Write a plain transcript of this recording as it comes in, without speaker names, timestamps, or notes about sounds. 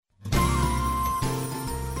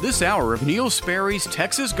This hour of Neil Sperry's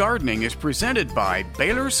Texas Gardening is presented by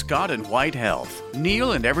Baylor Scott and White Health.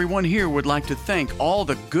 Neil and everyone here would like to thank all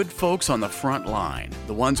the good folks on the front line,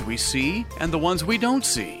 the ones we see and the ones we don't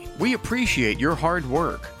see. We appreciate your hard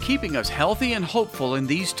work, keeping us healthy and hopeful in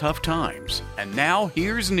these tough times. And now,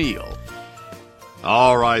 here's Neil.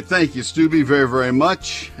 All right. Thank you, Stubby, very, very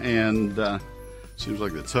much. And seems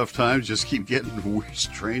like the tough times just keep getting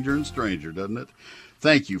stranger and stranger, doesn't it?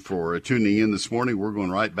 Thank you for tuning in this morning. We're going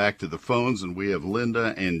right back to the phones, and we have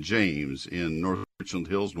Linda and James in North Richland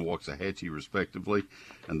Hills and Waxahachie, respectively,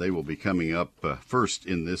 and they will be coming up first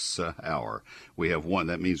in this hour. We have one.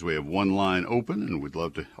 That means we have one line open, and we'd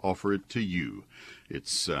love to offer it to you.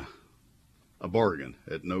 It's a bargain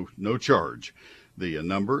at no charge. The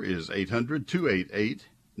number is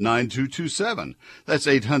 800-288-9227. That's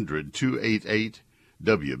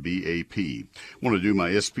 800-288-WBAP. Want to do my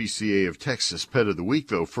SPCA of Texas Pet of the Week,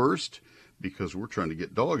 though, first, because we're trying to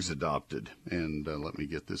get dogs adopted. And let me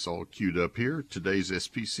get this all queued up here. Today's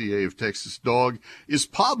SPCA of Texas dog is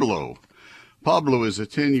Pablo. Pablo is a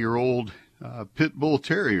 10-year-old Pit Bull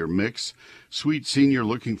Terrier mix. Sweet senior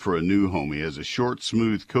looking for a new home. He has a short,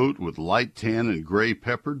 smooth coat with light tan and gray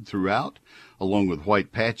peppered throughout, along with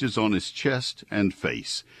white patches on his chest and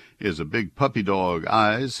face. He has a big puppy dog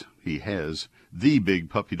eyes. He has the big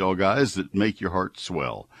puppy dog eyes that make your heart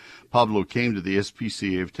swell. Pablo came to the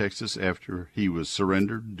SPCA of Texas after he was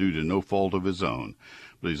surrendered due to no fault of his own.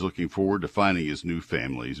 But he's looking forward to finding his new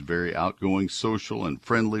family. He's very outgoing, social, and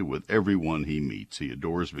friendly with everyone he meets. He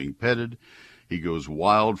adores being petted. He goes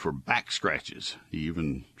wild for back scratches. He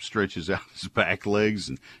even stretches out his back legs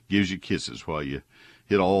and gives you kisses while you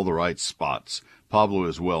hit all the right spots. Pablo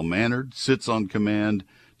is well-mannered, sits on command,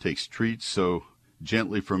 takes treats so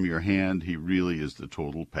gently from your hand. He really is the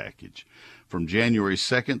total package. From January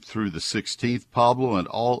 2nd through the 16th, Pablo and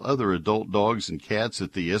all other adult dogs and cats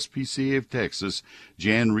at the SPCA of Texas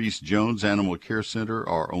Jan Reese Jones Animal Care Center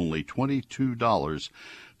are only $22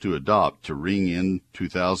 to adopt to ring in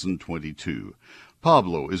 2022.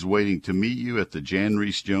 Pablo is waiting to meet you at the Jan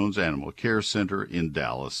Reese Jones Animal Care Center in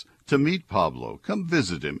Dallas. To meet Pablo, come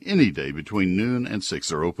visit him any day between noon and 6.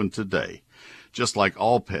 They're open today. Just like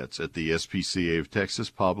all pets at the SPCA of Texas,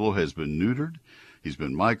 Pablo has been neutered. He's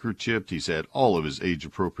been microchipped. He's had all of his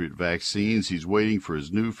age-appropriate vaccines. He's waiting for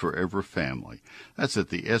his new forever family. That's at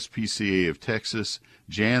the SPCA of Texas,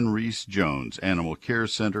 Jan Reese Jones Animal Care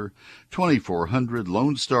Center, 2400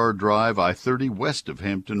 Lone Star Drive, I-30 west of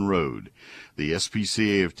Hampton Road. The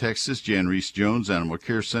SPCA of Texas, Jan Reese Jones Animal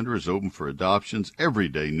Care Center is open for adoptions every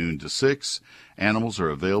day, noon to 6. Animals are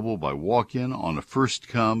available by walk-in on a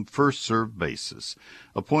first-come, first-served basis.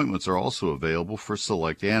 Appointments are also available for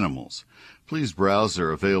select animals. Please browse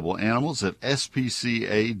their available animals at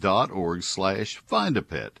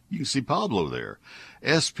spca.org/findapet. You can see Pablo there.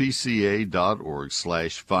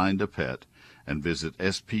 spca.org/findapet and visit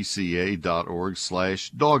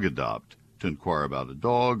spca.org/dogadopt to inquire about a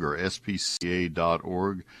dog, or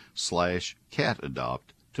spca.org/catadopt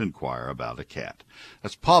to inquire about a cat.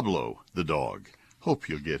 That's Pablo the dog. Hope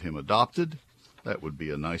you'll get him adopted. That would be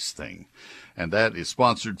a nice thing. And that is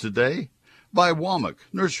sponsored today by Womack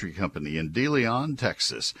Nursery Company in De Leon,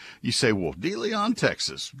 Texas. You say, well, De Leon,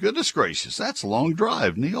 Texas, goodness gracious, that's a long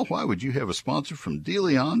drive. Neil, why would you have a sponsor from De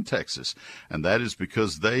Leon, Texas? And that is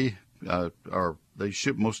because they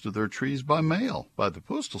ship most of their trees by mail, by the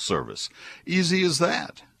Postal Service. Easy as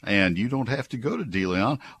that. And you don't have to go to De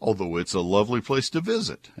Leon, although it's a lovely place to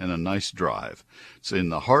visit and a nice drive. It's in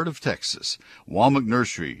the heart of Texas. Womack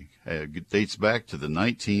Nursery dates back to the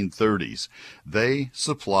 1930s. They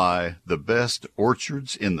supply the best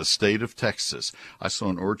orchards in the state of Texas. I saw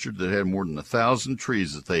an orchard that had more than 1,000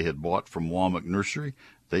 trees that they had bought from Womack Nursery.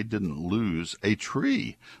 They didn't lose a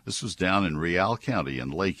tree. This was down in Real County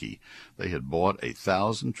in Lakey. They had bought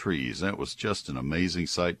 1,000 trees. That was just an amazing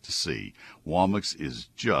sight to see. Womack's is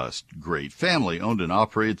just great. Family owned and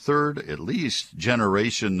operated, third, at least,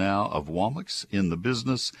 generation now of Womack's in the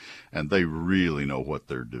business, and they really know what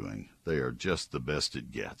they're doing. They are just the best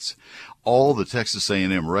it gets. All the Texas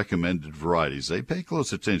A&M recommended varieties, they pay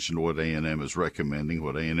close attention to what A&M is recommending,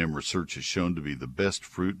 what A&M research has shown to be the best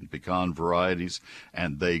fruit and pecan varieties,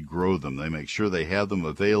 and they grow them. They make sure they have them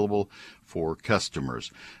available for customers.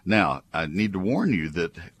 Now, I need to warn you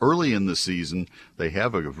that early in the season, they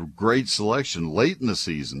have a great selection. Late in the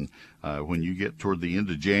season, when you get toward the end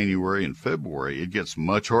of January and February, it gets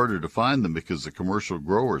much harder to find them because the commercial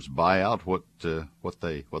growers buy out what they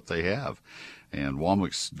have. And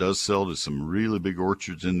Womack's does sell to some really big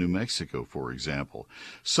orchards in New Mexico, for example.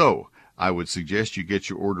 So I would suggest you get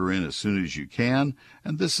your order in as soon as you can.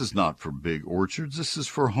 And this is not for big orchards. This is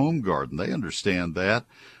for home garden. They understand that.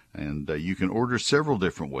 And you can order several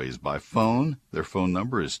different ways by phone. Their phone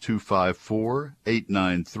number is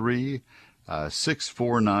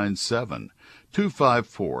 254-893-6497.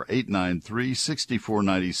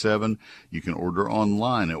 254-893-6497. You can order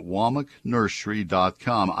online at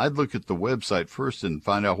WommackNursery.com. I'd look at the website first and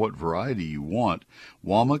find out what variety you want.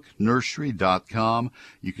 WommackNursery.com.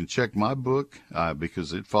 You can check my book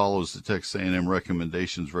because it follows the Texas A&M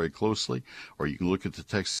recommendations very closely, or you can look at the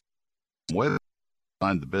Texas website.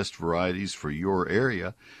 Find the best varieties for your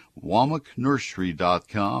area,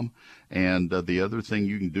 WommackNursery.com. And the other thing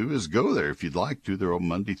you can do is go there if you'd like to. They're open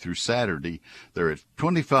Monday through Saturday. They're at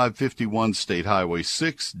 2551 State Highway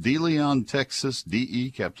 6, DeLeon, Texas,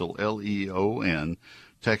 DeLeon,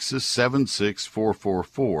 Texas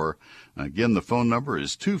 76444. Again, the phone number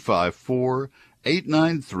is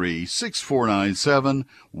 254-893-6497,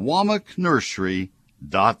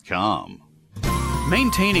 WommackNursery.com.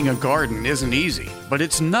 Maintaining a garden isn't easy, but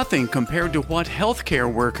it's nothing compared to what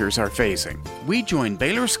healthcare workers are facing. We join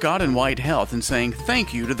Baylor Scott and White Health in saying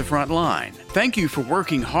thank you to the front line. Thank you for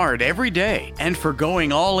working hard every day and for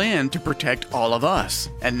going all in to protect all of us.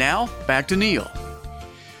 And now, back to Neil.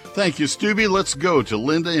 Thank you, Stubby. Let's go to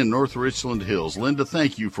Linda in North Richland Hills. Linda,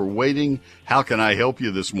 thank you for waiting. How can I help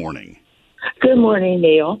you this morning? Good morning,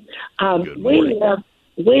 Neil. Good morning.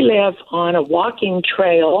 We live on a walking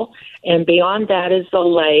trail, and beyond that is the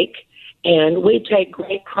lake, and we take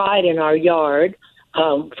great pride in our yard.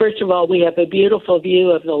 First of all, we have a beautiful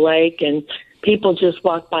view of the lake, and people just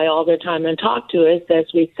walk by all the time and talk to us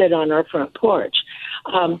as we sit on our front porch.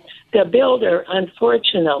 The builder,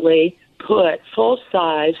 unfortunately, put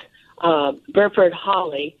full-size Burford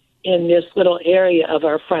holly in this little area of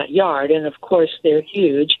our front yard, and of course they're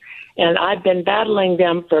huge. And I've been battling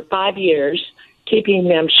them for 5 years, keeping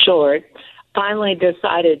them short. Finally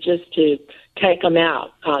decided just to take them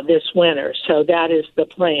out this winter, so that is the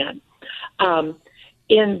plan.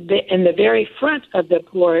 In the very front of the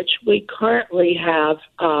porch, we currently have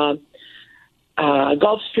Gulfstream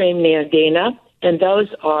Nandina, and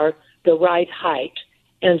those are the right height.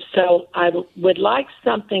 And so I would like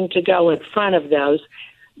something to go in front of those.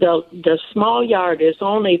 The small yard is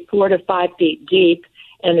only 4 to 5 feet deep,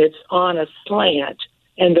 and it's on a slant,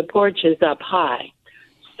 and the porch is up high.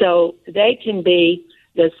 So they can be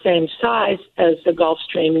the same size as the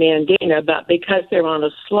Gulfstream Nandina, but because they're on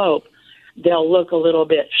a slope, they'll look a little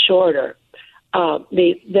bit shorter.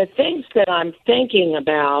 The things that I'm thinking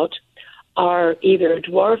about are either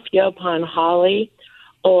dwarf Yaupon holly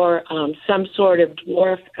or some sort of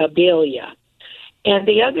dwarf abelia. And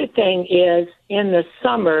the other thing is, in the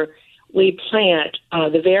summer, we plant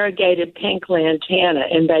the variegated pink lantana,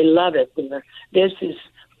 and they love it there. This is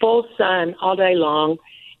full sun all day long,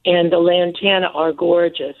 and the lantana are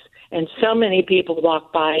gorgeous. And so many people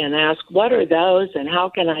walk by and ask, what are those and how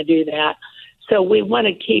can I do that? So we want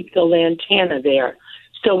to keep the lantana there.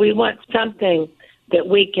 So we want something that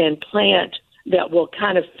we can plant that will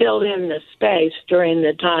kind of fill in the space during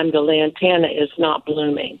the time the lantana is not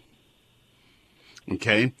blooming.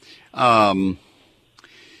 Okay.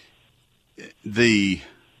 The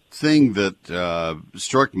thing that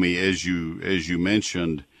struck me as you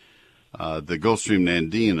mentioned the Gulfstream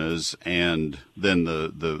Nandinas and then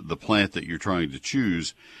the plant that you're trying to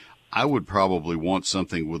choose, I would probably want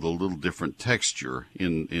something with a little different texture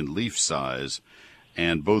in leaf size.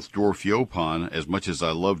 And both dwarf Yaupon, as much as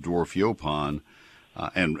I love dwarf Yaupon,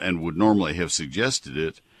 and would normally have suggested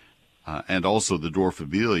it, and also the dwarf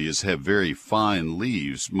abelias have very fine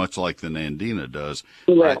leaves, much like the Nandina does.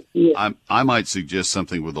 Right. I might suggest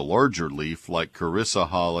something with a larger leaf, like Carissa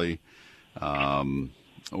holly,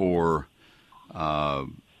 or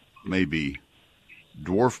maybe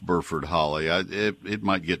dwarf Burford holly. It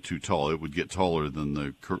might get too tall. It would get taller than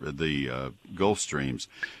the Gulfstreams.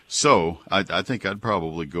 So I think I'd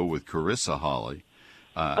probably go with Carissa holly.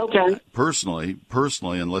 Okay. Personally,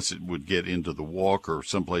 unless it would get into the walk or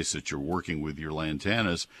someplace that you're working with your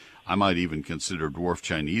lantanas, I might even consider dwarf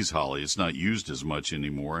Chinese holly. It's not used as much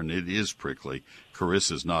anymore, and it is prickly.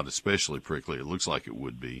 Carissa's not especially prickly. It looks like it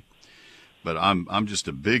would be. But I'm just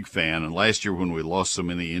a big fan. And last year when we lost so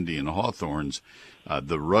many Indian hawthorns,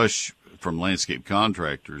 the rush from landscape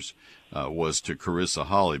contractors was to Carissa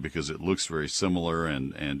holly because it looks very similar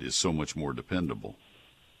and is so much more dependable.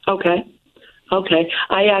 Okay.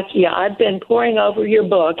 I've been poring over your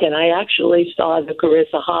book, and I actually saw the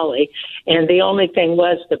Carissa holly, and the only thing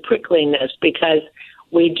was the prickliness, because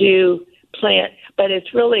we do plant, but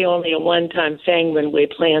it's really only a one-time thing when we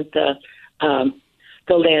plant the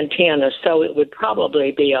the lantana, so it would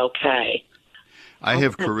probably be okay. I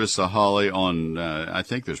have Carissa Holly on, I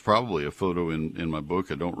think there's probably a photo in my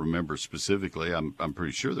book. I don't remember specifically. I'm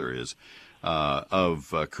pretty sure there is, of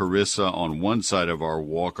Carissa on one side of our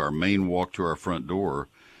walk, our main walk to our front door,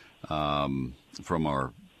 from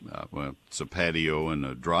our, well, it's a patio and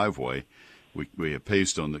a driveway. We have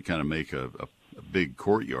pavestone that kind of make a big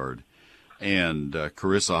courtyard. And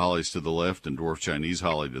Carissa Holly's to the left and Dwarf Chinese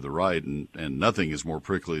Holly to the right, and nothing is more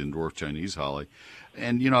prickly than Dwarf Chinese Holly.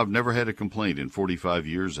 And, I've never had a complaint in 45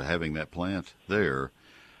 years of having that plant there.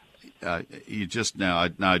 You just now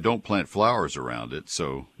I don't plant flowers around it,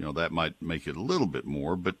 so, that might make it a little bit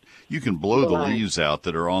more. But you can blow the leaves out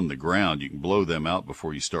that are on the ground. You can blow them out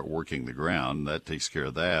before you start working the ground. That takes care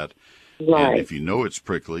of that. Right. And if you know it's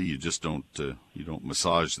prickly, you just don't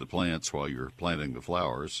massage the plants while you're planting the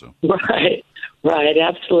flowers. So. Right,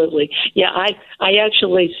 absolutely. Yeah, I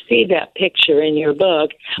actually see that picture in your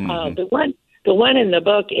book. Mm-hmm. The one in the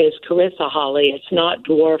book is Carissa Holly. It's not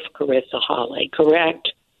Dwarf Carissa Holly,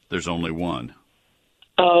 correct? There's only one.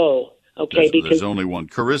 Oh, okay. There's only one.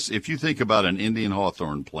 Carissa, if you think about an Indian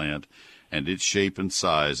hawthorn plant and its shape and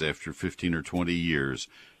size after 15 or 20 years,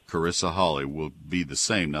 Carissa Holly will be the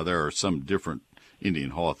same. Now, there are some different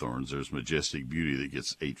Indian hawthorns. There's Majestic Beauty that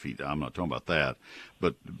gets 8 feet. I'm not talking about that.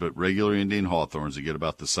 But regular Indian hawthorns that get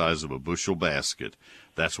about the size of a bushel basket,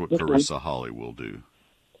 that's what Carissa Holly will do.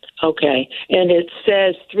 Okay. And it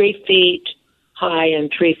says 3 feet high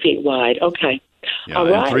and 3 feet wide. Okay. Yeah, all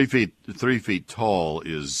right. And 3 feet tall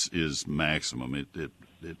is maximum. It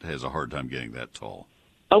has a hard time getting that tall.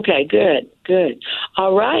 Okay, good.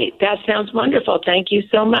 All right. That sounds wonderful. Thank you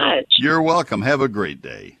so much. You're welcome. Have a great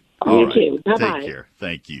day. You too. Bye-bye. Take care.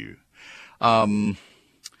 Thank you.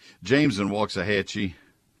 James in Waxahachie,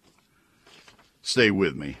 stay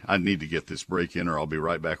with me. I need to get this break in, or I'll be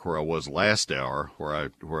right back where I was last hour, where I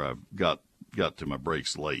got to my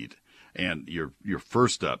breaks late. And you're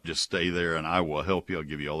first up. Just stay there, and I will help you. I'll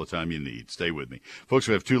give you all the time you need. Stay with me. Folks,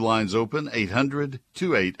 we have two lines open,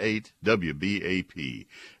 800-288-WBAP,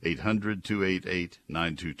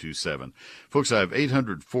 800-288-9227. Folks, I have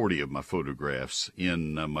 840 of my photographs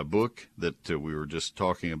in my book that we were just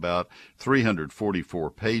talking about,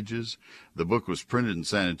 344 pages. The book was printed in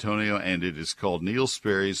San Antonio, and it is called Neil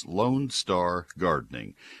Sperry's Lone Star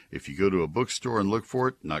Gardening. If you go to a bookstore and look for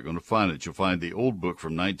it, not going to find it. You'll find the old book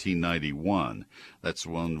from 1991. That's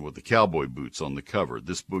the one with the cowboy boots on the cover.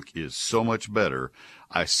 This book is so much better.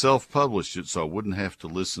 I self-published it so I wouldn't have to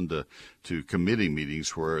listen to committee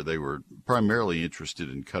meetings where they were primarily interested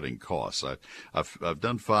in cutting costs. I've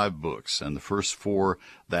done 5 books, and the first 4,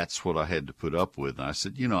 that's what I had to put up with. And I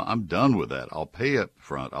said, I'm done with that. I'll pay up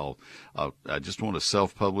front. I just want to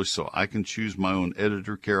self-publish so I can choose my own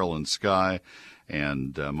editor, Carolyn Sky,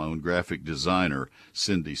 and my own graphic designer,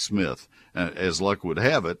 Cindy Smith. As luck would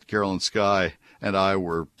have it, Carolyn Sky and I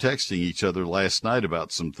were texting each other last night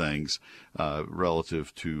about some things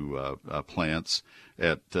relative to plants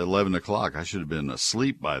at 11 o'clock. I should have been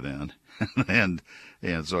asleep by then, and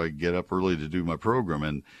so I get up early to do my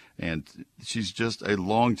program. And she's just a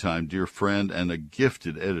longtime dear friend and a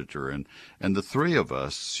gifted editor. And the three of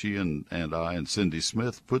us, she and I and Cindy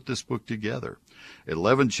Smith, put this book together.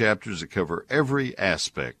 11 chapters that cover every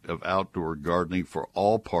aspect of outdoor gardening for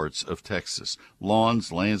all parts of Texas.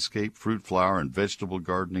 Lawns, landscape, fruit, flower, and vegetable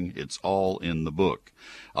gardening, it's all in the book.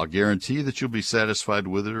 I'll guarantee that you'll be satisfied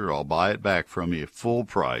with it, or I'll buy it back from you at full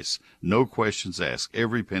price. No questions asked,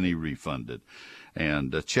 every penny refunded.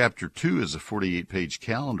 And Chapter 2 is a 48-page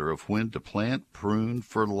calendar of when to plant, prune,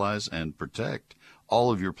 fertilize, and protect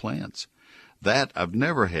all of your plants. That I've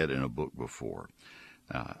never had in a book before.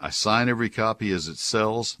 I sign every copy as it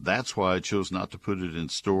sells. That's why I chose not to put it in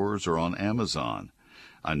stores or on Amazon.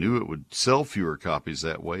 I knew it would sell fewer copies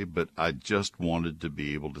that way, but I just wanted to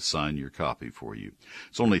be able to sign your copy for you.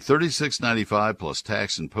 It's only $36.95 plus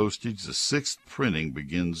tax and postage. The 6th printing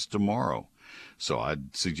begins tomorrow. So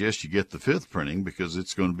I'd suggest you get the 5th printing because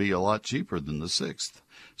it's going to be a lot cheaper than the 6th.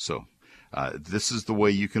 So this is the way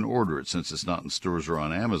you can order it. Since it's not in stores or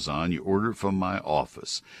on Amazon, you order it from my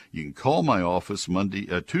office. You can call my office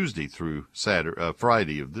Tuesday through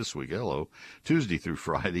Friday of this week. Tuesday through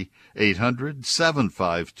Friday,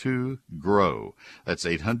 800-752-GROW. That's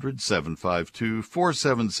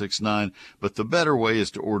 800-752-4769. But the better way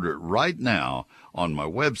is to order it right now on my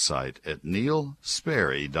website at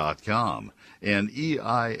neilsperry.com.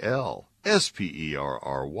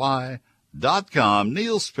 NeilSperry.com.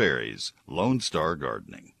 Neil Sperry's Lone Star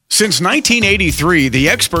Gardening. Since 1983, the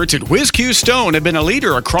experts at Whiz-Q Stone have been a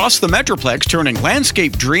leader across the Metroplex, turning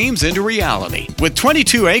landscape dreams into reality. With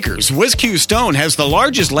 22 acres, Whiz-Q Stone has the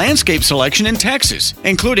largest landscape selection in Texas,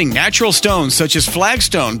 including natural stones such as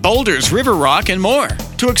flagstone, boulders, river rock, and more.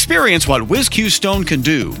 To experience what Whiz-Q Stone can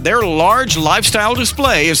do, their large lifestyle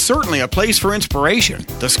display is certainly a place for inspiration.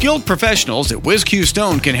 The skilled professionals at Whiz-Q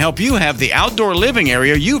Stone can help you have the outdoor living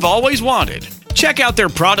area you've always wanted. Check out their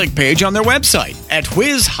product page on their website at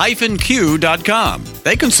whiz-q.com.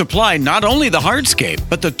 They can supply not only the hardscape,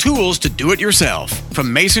 but the tools to do it yourself.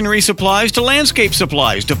 From masonry supplies to landscape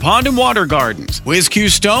supplies to pond and water gardens, Whiz-Q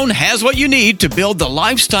Stone has what you need to build the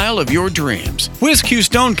lifestyle of your dreams. Whiz-Q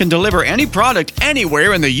Stone can deliver any product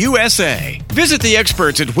anywhere in the USA. Visit the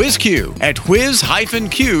experts at Whiz-Q at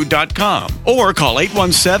whiz-q.com or call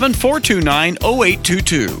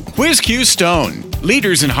 817-429-0822. Whiz-Q Stone,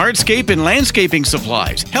 leaders in hardscape and landscaping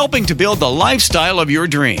supplies, helping to build the lifestyle of your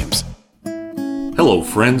dreams. Hello,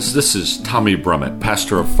 friends. This is Tommy Brummett,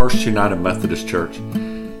 pastor of First United Methodist Church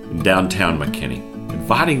in downtown McKinney,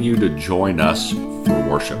 inviting you to join us for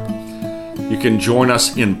worship. You can join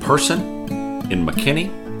us in person in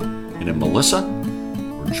McKinney and in Melissa,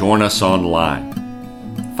 or join us online.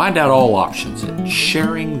 Find out all options at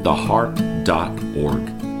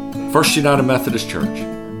sharingtheheart.org. First United Methodist Church,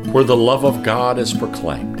 where the love of God is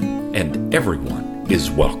proclaimed and everyone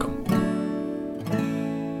is welcome.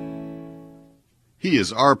 He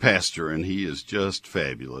is our pastor, and he is just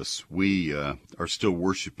fabulous. We are still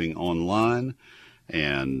worshiping online,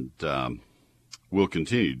 and we'll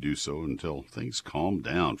continue to do so until things calm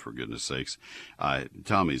down, for goodness sakes.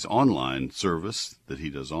 Tommy's online service that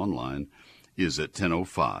he does online is at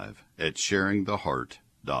 10:05 at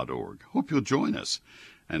sharingtheheart.org. Hope you'll join us.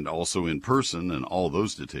 And also in person, and all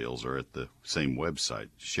those details are at the same website,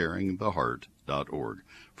 sharingtheheart.org.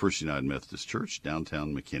 First United Methodist Church,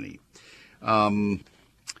 downtown McKinney.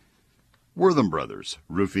 Wortham Brothers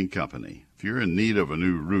Roofing Company. If you're in need of a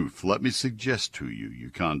new roof, let me suggest to you, you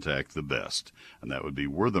contact the best. And that would be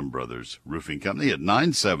Wortham Brothers Roofing Company at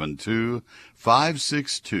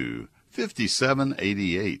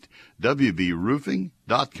 972-562-5788.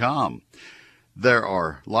 WBRoofing.com. There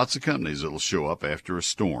are lots of companies that will show up after a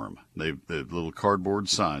storm. They've little cardboard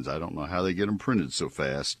signs. I don't know how they get them printed so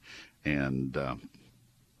fast. And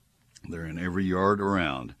they're in every yard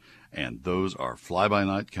around. And those are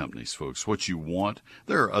fly-by-night companies, folks. What you want,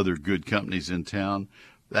 there are other good companies in town.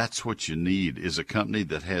 That's what you need, is a company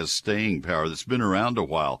that has staying power, that's been around a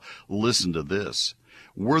while. Listen to this.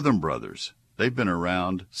 Wortham Brothers. They've been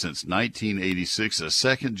around since 1986, a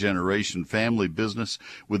second-generation family business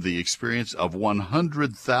with the experience of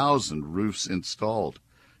 100,000 roofs installed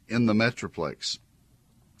in the Metroplex.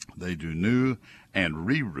 They do new and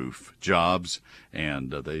re-roof jobs,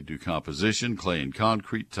 and they do composition, clay and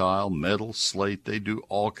concrete, tile, metal, slate. They do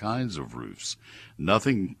all kinds of roofs.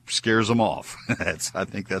 Nothing scares them off. I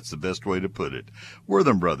think that's the best way to put it.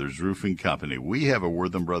 Wortham Brothers Roofing Company. We have a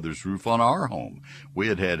Wortham Brothers roof on our home. We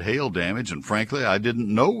had hail damage, and frankly, I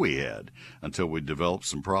didn't know we had until we developed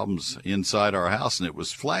some problems inside our house, and it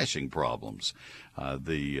was flashing problems.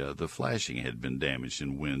 The flashing had been damaged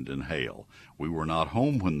in wind and hail. We were not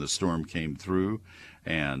home when the storm came through,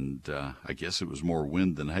 and I guess it was more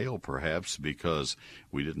wind than hail, perhaps, because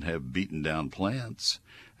we didn't have beaten down plants,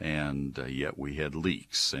 and yet we had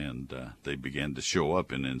leaks, and they began to show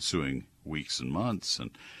up in ensuing weeks and months,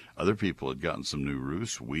 and other people had gotten some new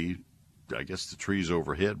roofs. I guess the trees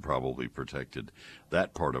overhead probably protected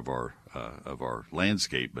that part of our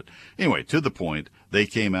landscape. But anyway, to the point, they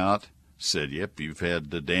came out, said, yep, you've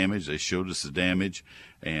had the damage. They showed us the damage,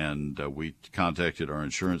 and we contacted our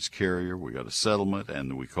insurance carrier. We got a settlement,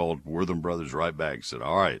 and we called Wortham Brothers right back and said,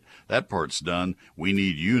 all right, that part's done. We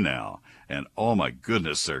need you now. And, oh, my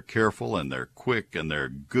goodness, they're careful, and they're quick, and they're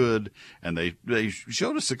good. And they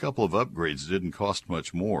showed us a couple of upgrades that didn't cost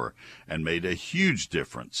much more and made a huge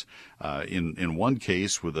difference. In one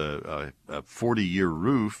case with a 40-year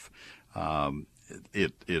roof,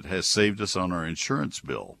 it has saved us on our insurance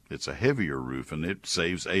bill. It's a heavier roof, and it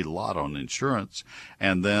saves a lot on insurance.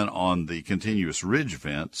 And then on the continuous ridge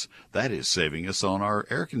vents, that is saving us on our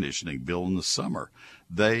air conditioning bill in the summer.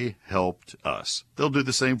 They helped us. They'll do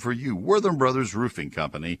the same for you. Wortham Brothers Roofing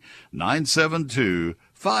Company,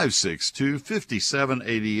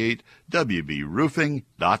 972-562-5788,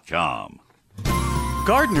 WBRoofing.com.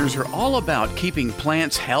 Gardeners are all about keeping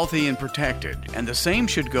plants healthy and protected, and the same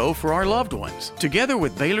should go for our loved ones. Together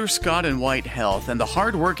with Baylor Scott & White Health and the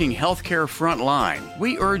hard-working healthcare front line,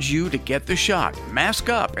 we urge you to get the shot, mask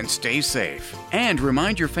up, and stay safe. And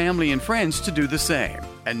remind your family and friends to do the same.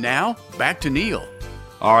 And now, back to Neil.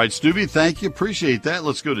 All right, Stubby, thank you. Appreciate that.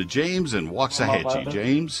 Let's go to James in Waxahachie.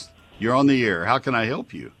 James, you're on the air. How can I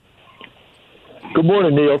help you? Good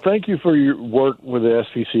morning, Neil. Thank you for your work with the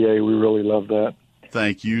SPCA. We really love that.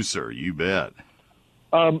 Thank you, sir. You bet.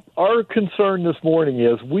 Our concern this morning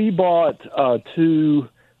is we bought 2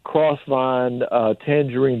 Crossvine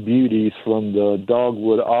Tangerine Beauties from the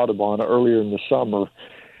Dogwood Audubon earlier in the summer,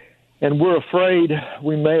 and we're afraid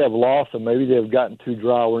we may have lost them. Maybe they've gotten too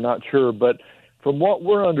dry. We're not sure, but from what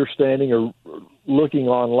we're understanding or looking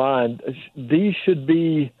online, these should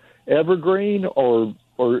be evergreen or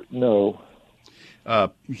no?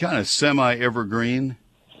 Kind of semi-evergreen.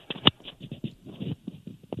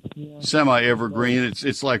 Yeah. Semi-evergreen.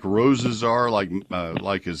 It's like roses are, like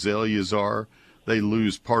azaleas are. They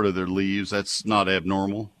lose part of their leaves. That's not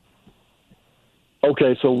abnormal.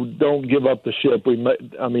 Okay, so don't give up the ship.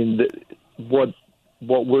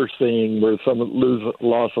 What we're seeing, where some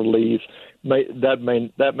loss of leaves,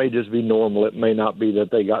 that may just be normal. It may not be that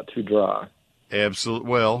they got too dry. Absolutely.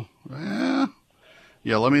 Well,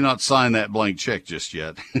 yeah. Let me not sign that blank check just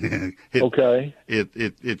yet. Okay.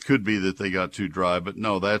 It could be that they got too dry, but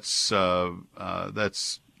no, that's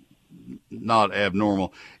not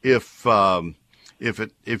abnormal. If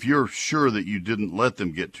you're sure that you didn't let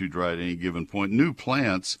them get too dry at any given point, new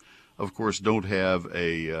plants, of course, don't have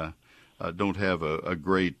a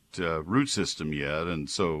great root system yet, and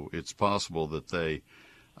so it's possible that they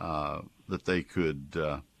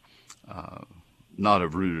could not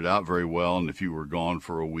have rooted out very well. And if you were gone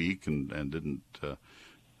for a week and didn't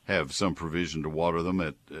have some provision to water them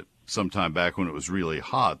at some time back when it was really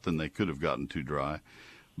hot, then they could have gotten too dry.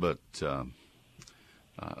 But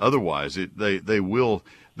otherwise, they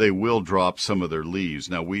will drop some of their leaves.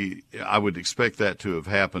 Now, I would expect that to have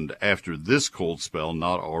happened after this cold spell,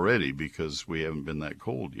 not already, because we haven't been that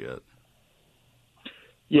cold yet.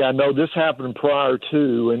 Yeah, no, this happened prior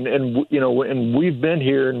to, and we've been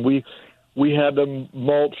here, and we had them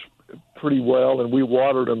mulch pretty well, and we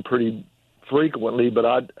watered them pretty frequently. But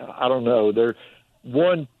I don't know. There,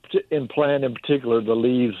 one in plant in particular, the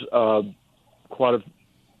leaves, quite a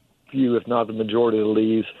few, if not the majority of the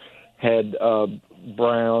leaves, had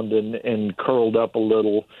browned and curled up a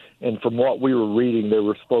little. And from what we were reading, they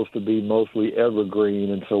were supposed to be mostly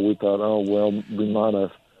evergreen. And so we thought, oh well, we might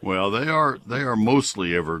have. Well, they are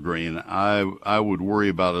mostly evergreen. I would worry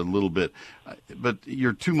about it a little bit, but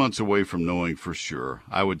you're 2 months away from knowing for sure.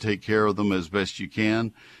 I would take care of them as best you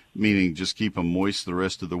can, meaning just keep them moist the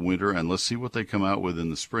rest of the winter, and let's see what they come out with in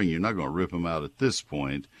the spring. You're not going to rip them out at this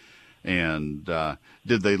point. And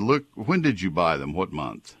did they look? When did you buy them? What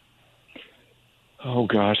month? Oh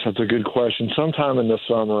gosh, that's a good question. Sometime in the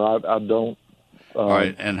summer. I don't. All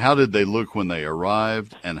right, and how did they look when they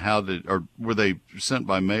arrived, and were they sent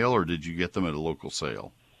by mail, or did you get them at a local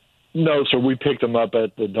sale? No, sir, we picked them up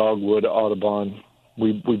at the Dogwood Audubon.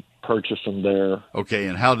 We purchased them there. Okay,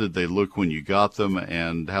 and how did they look when you got them,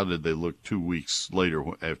 and how did they look 2 weeks later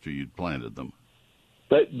after you'd planted them?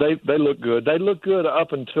 They look good. They look good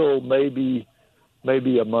up until maybe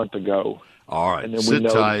a month ago. All right, sit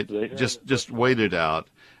tight. Just wait it out.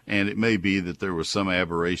 And it may be that there was some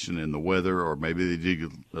aberration in the weather, or maybe they did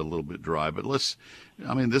get a little bit dry. But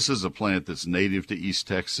this is a plant that's native to East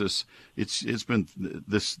Texas. It's been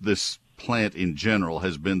this plant in general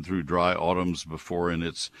has been through dry autumns before in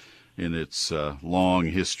its long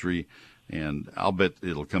history, and I'll bet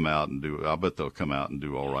they'll come out and do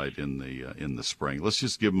all right in the spring. Let's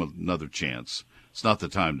just give them another chance. It's not the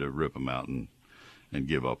time to rip them out and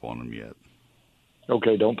give up on them yet.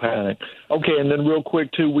 Okay, don't panic. Okay, and then real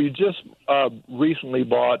quick, too, we just recently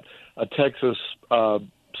bought a Texas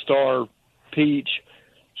Star Peach.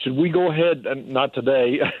 Should we go ahead, and not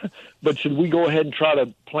today, but should we go ahead and try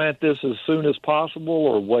to plant this as soon as possible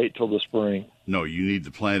or wait till the spring? No, you need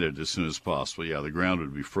to plant it as soon as possible. Yeah, the ground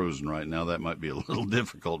would be frozen right now. That might be a little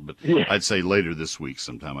difficult, but yeah. I'd say later this week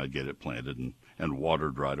sometime I'd get it planted and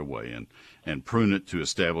watered right away and prune it to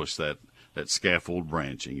establish that scaffold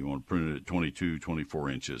branching. You want to prune it at 22, 24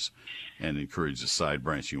 inches and encourage the side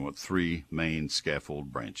branching. You want 3 main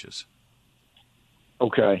scaffold branches.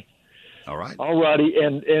 Okay. All right. All righty.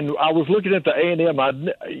 And I was looking at the A&M.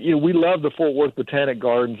 We love the Fort Worth Botanic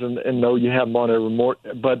Gardens and know you have them on every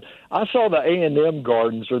morning. But I saw the A&M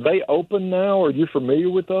Gardens. Are they open now? Are you familiar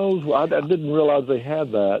with those? I didn't realize they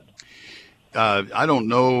had that. I don't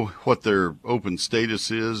know what their open status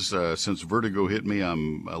is. Since vertigo hit me,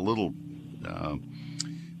 I'm a little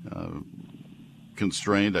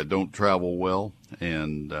constrained. I don't travel well,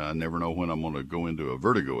 and I never know when I'm going to go into a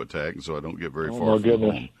vertigo attack, so I don't get very far from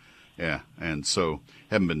home. Yeah, and so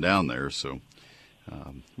haven't been down there. So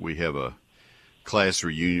we have a class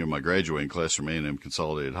reunion, my graduating class from A&M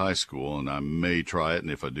Consolidated High School, and I may try it,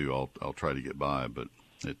 and if I do, I'll try to get by. But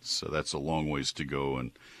that's a long ways to go,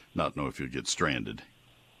 and not know if you'll get stranded.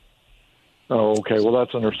 Oh, okay. Well,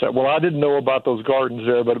 that's understandable. Well, I didn't know about those gardens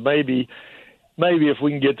there, but maybe if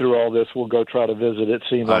we can get through all this, we'll go try to visit. It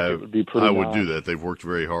seems like it would be pretty nice. I would do that. They've worked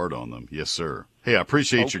very hard on them. Yes, sir. Hey, I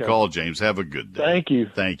appreciate your call, James. Have a good day. Thank you.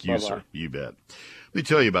 Thank you, Bye-bye. sir. You bet. Let me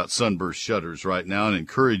tell you about Sunburst Shutters right now and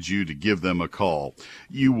encourage you to give them a call.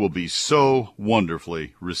 You will be so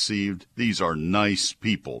wonderfully received. These are nice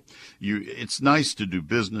people. It's nice to do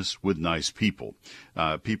business with nice people,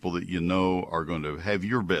 people that you know are going to have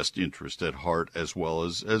your best interest at heart, as well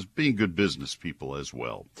as being good business people as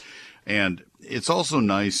well. And it's also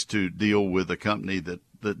nice to deal with a company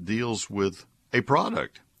that deals with a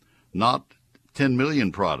product, not 10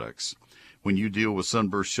 million products. When you deal with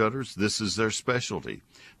Sunburst Shutters, this is their specialty.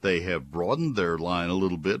 They have broadened their line a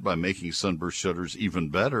little bit by making Sunburst Shutters even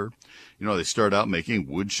better. You know, they start out making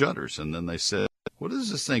wood shutters, and then they said, what is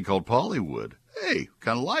this thing called polywood? Hey,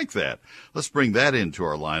 kind of like that. Let's bring that into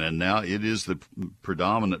our line, and now it is the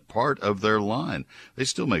predominant part of their line. They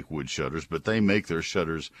still make wood shutters, but they make their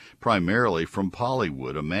shutters primarily from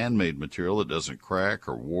polywood, a man-made material that doesn't crack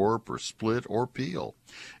or warp or split or peel.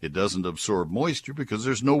 It doesn't absorb moisture because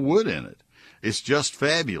there's no wood in it. It's just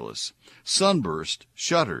fabulous. Sunburst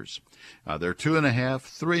Shutters. They're 2.5,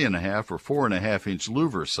 3.5, or 4.5-inch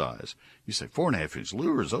louver size. You say 4.5-inch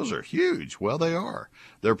louvers, those are huge. Well, they are.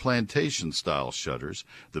 They're plantation-style shutters.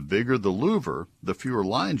 The bigger the louver, the fewer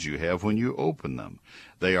lines you have when you open them.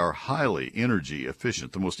 They are highly energy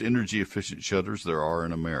efficient, the most energy efficient shutters there are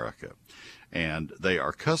in America. And they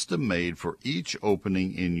are custom made for each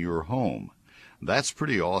opening in your home. That's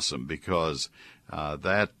pretty awesome because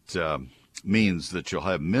that means that you'll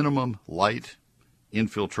have minimum light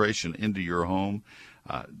infiltration into your home.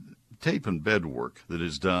 Tape and bed work that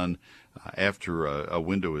is done after a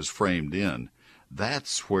window is framed in,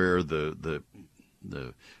 that's where the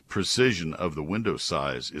precision of the window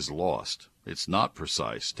size is lost. It's not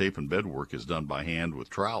precise. Tape and bed work is done by hand with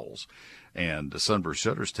trowels, and the Sunburst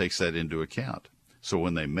Shutters takes that into account. So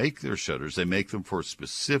when they make their shutters, they make them for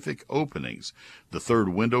specific openings. The third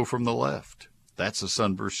window from the left, that's a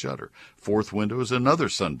Sunburst Shutter. Fourth window is another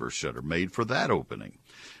Sunburst Shutter made for that opening.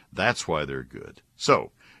 That's why they're good.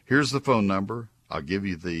 So here's the phone number. I'll give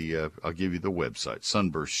you the website,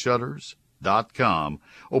 sunburstshutters.com.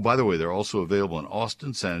 Oh, by the way, they're also available in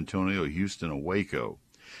Austin, San Antonio, Houston, and Waco.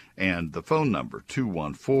 And the phone number,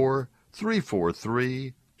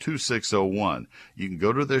 214-343-2601. You can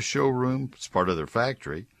go to their showroom. It's part of their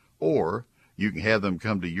factory. Or you can have them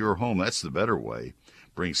come to your home. That's the better way.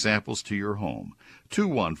 Bring samples to your home.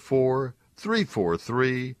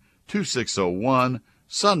 214-343-2601,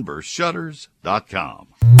 sunburstshutters.com.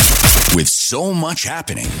 With so much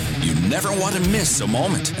happening, you never want to miss a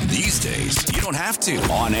moment. And these days, you don't have to.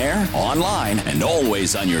 On air, online, and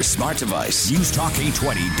always on your smart device. News Talk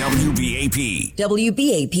 820 WBAP.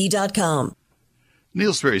 WBAP.com.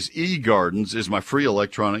 Neil Sperry's eGardens is my free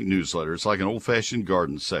electronic newsletter. It's like an old-fashioned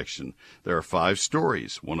garden section. There are 5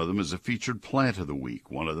 stories. One of them is a featured plant of the week.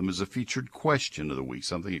 One of them is a featured question of the week,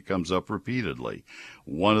 something that comes up repeatedly.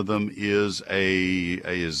 One of them is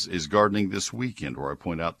is gardening this weekend, where I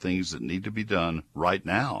point out things that need to be done right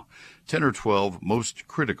now. 10 or 12 most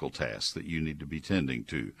critical tasks that you need to be tending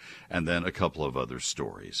to, and then a couple of other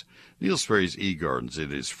stories. Neil Sperry's eGardens,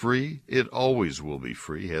 it is free. It always will be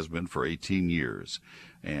free, has been for 18 years.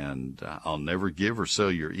 And I'll never give or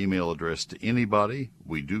sell your email address to anybody.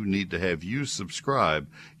 We do need to have you subscribe.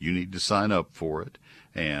 You need to sign up for it.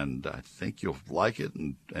 And I think you'll like it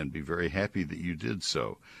and be very happy that you did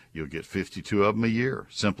so. You'll get 52 of them a year.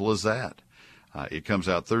 Simple as that. It comes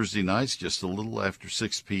out Thursday nights, just a little after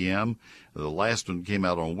 6 p.m. The last one came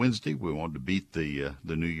out on Wednesday. We wanted to beat the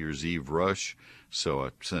New Year's Eve rush, so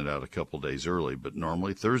I sent it out a couple days early. But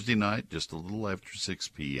normally Thursday night, just a little after 6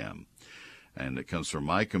 p.m. And it comes from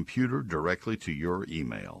my computer directly to your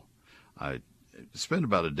email. I spend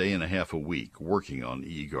about a day and a half a week working on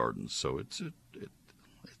eGardens, so it's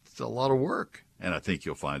a lot of work. And I think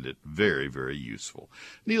you'll find it very, very useful.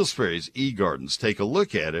 Neil Sperry's eGardens. Take a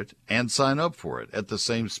look at it and sign up for it at the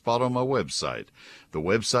same spot on my website. The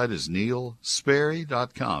website is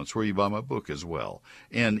neilsperry.com. It's where you buy my book as well.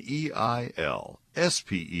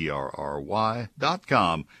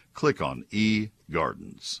 NEILSPERRY.com. Click on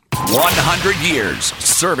eGardens. 100 years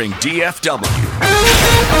serving DFW.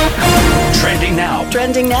 Trending now.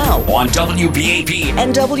 Trending now On WBAP.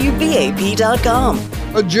 and WBAP.com.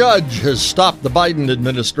 A judge has stopped the Biden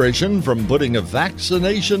administration from putting a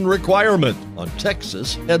vaccination requirement on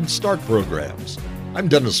Texas Head Start programs. I'm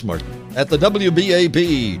Dennis Martin. at the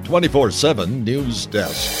WBAP 24/7 News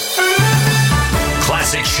Desk.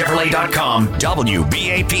 ClassicChevrolet.com,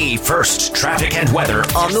 WBAP First Traffic and Weather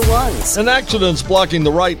On the ones. An accident's blocking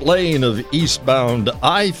the right lane of eastbound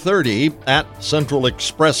I-30 at Central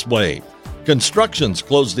Expressway. Construction's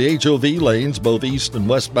closed the HOV lanes, both east and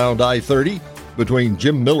westbound I-30, between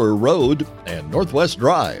Jim Miller Road and Northwest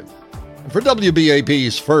Drive. For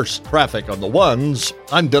WBAP's First Traffic on the Ones,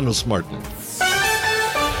 I'm Dennis Martin. And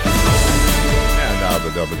now the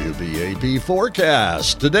WBAP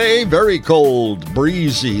forecast. Today, very cold,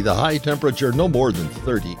 breezy. The high temperature no more than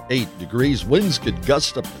 38 degrees. Winds could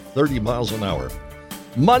gust up to 30 miles an hour.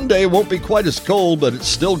 Monday won't be quite as cold, but it's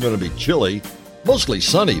still going to be chilly. Mostly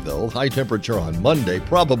sunny, though. High temperature on Monday,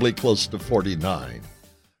 probably close to 49.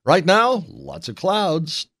 Right now, lots of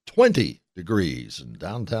clouds, 20 degrees in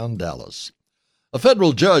downtown Dallas. A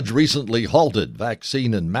federal judge recently halted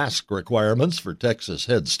vaccine and mask requirements for Texas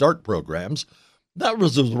Head Start programs. That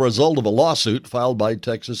was the result of a lawsuit filed by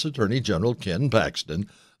Texas Attorney General Ken Paxton,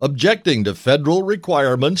 objecting to federal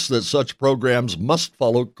requirements that such programs must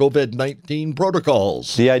follow COVID-19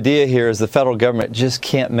 protocols. The idea here is the federal government just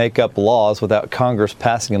can't make up laws without Congress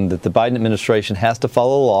passing them, that the Biden administration has to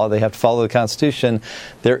follow the law. They have to follow the Constitution.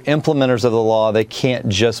 They're implementers of the law. They can't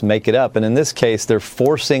just make it up. And in this case, they're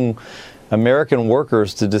forcing American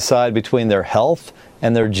workers to decide between their health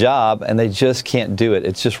and their job, and they just can't do it.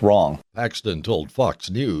 It's just wrong. Paxton told Fox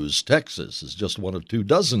News Texas is just one of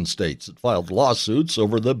 24 states that filed lawsuits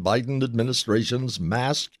over the Biden administration's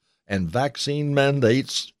mask and vaccine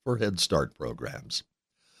mandates for Head Start programs.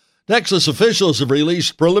 Texas officials have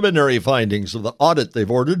released preliminary findings of the audit they've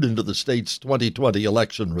ordered into the state's 2020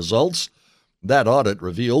 election results. That audit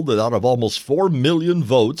revealed that out of almost 4 million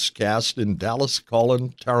votes cast in Dallas,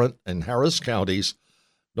 Collin, Tarrant, and Harris counties,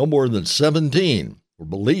 no more than 17 were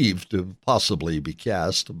believed to possibly be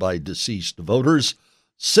cast by deceased voters.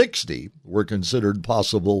 60 were considered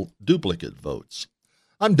possible duplicate votes.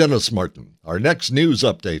 I'm Dennis Martin. Our next news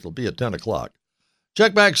update will be at 10 o'clock.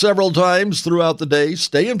 Check back several times throughout the day.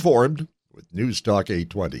 Stay informed with News Talk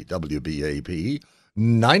 820 WBAP,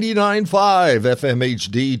 99.5 FM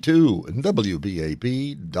HD2, and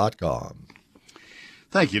WBAP.com.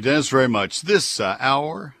 Thank you, Dennis, very much. This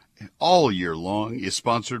hour, all year long, is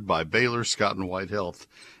sponsored by Baylor Scott and White Health,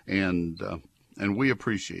 and we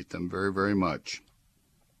appreciate them very, very much.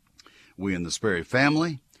 We in the Sperry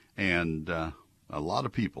family and a lot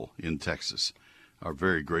of people in Texas are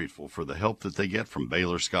very grateful for the help that they get from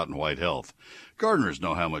Baylor Scott and White Health. Gardeners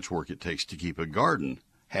know how much work it takes to keep a garden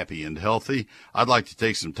happy and healthy. I'd like to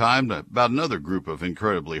take some time about another group of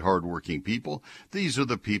incredibly hardworking people. These are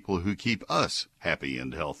the people who keep us happy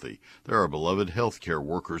and healthy. They're our beloved healthcare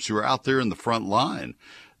workers who are out there in the front line.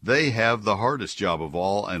 They have the hardest job of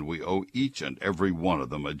all, and we owe each and every one of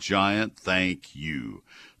them a giant thank you.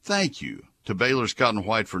 Thank you to Baylor Scott and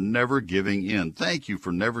White for never giving in. Thank you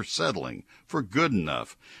for never settling for good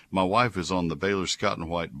enough. My wife is on the Baylor Scott and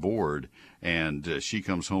White board, and she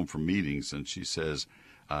comes home from meetings and she says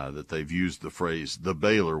that they've used the phrase "the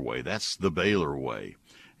Baylor way." That's the Baylor way,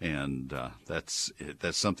 and that's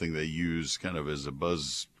something they use kind of as a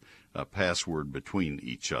buzz password between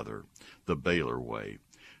each other. The Baylor way.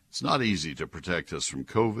 It's not easy to protect us from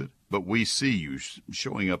COVID, but we see you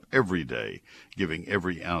showing up every day, giving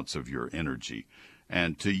every ounce of your energy.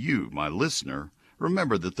 And to you, my listener,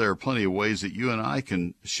 remember that there are plenty of ways that you and I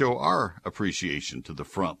can show our appreciation to the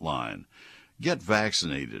front line. Get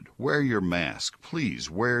vaccinated. Wear your mask.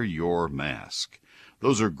 Please wear your mask.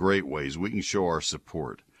 Those are great ways we can show our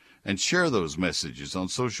support. And share those messages on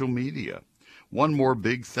social media. One more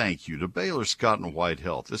big thank you to Baylor Scott and White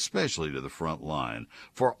Health, especially to the front line,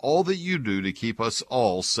 for all that you do to keep us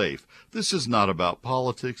all safe. This is not about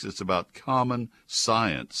politics. It's about common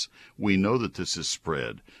science. We know that this is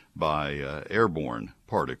spread by airborne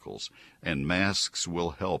particles, and masks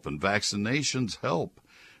will help, and vaccinations help.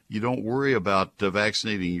 You don't worry about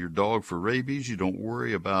vaccinating your dog for rabies. You don't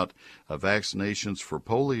worry about vaccinations for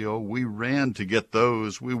polio. We ran to get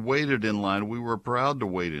those. We waited in line. We were proud to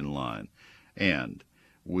wait in line. And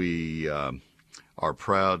we are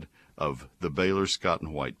proud of the Baylor Scott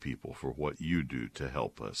and White people for what you do to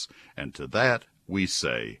help us. And to that, we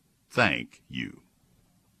say thank you.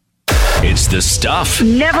 It's the stuff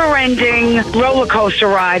never-ending roller coaster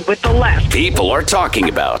ride with the left. people are talking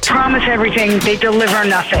about. Promise everything, they deliver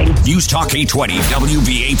nothing. News Talk 820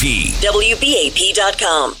 WBAP.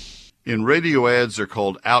 WBAP.com. In radio ads, they're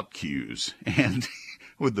called out cues. And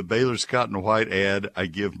With the Baylor Scott and White ad, I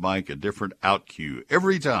give Mike a different out cue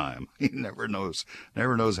every time. He never knows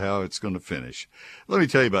how it's going to finish. Let me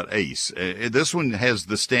tell you about Ace. This one has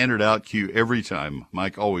the standard out cue every time.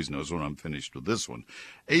 Mike always knows when I'm finished with this one.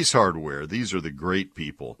 Ace Hardware, these are the great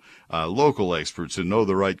people, local experts who know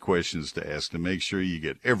the right questions to ask to make sure you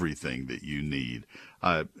get everything that you need.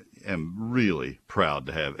 I am really proud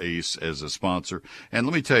to have Ace as a sponsor. And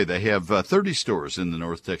let me tell you, they have 30 stores in the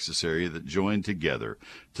North Texas area that joined together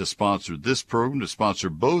to sponsor this program, to sponsor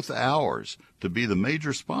both hours, to be the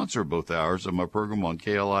major sponsor of both hours of my program on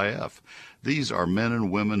KLIF. These are men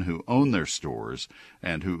and women who own their stores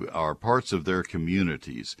and who are parts of their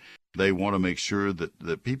communities. They want to make sure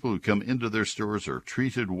that people who come into their stores are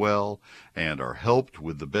treated well and are helped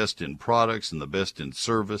with the best in products and the best in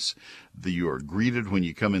service. That you are greeted when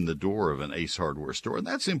you come in the door of an Ace Hardware store. And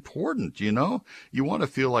that's important, you know. You want to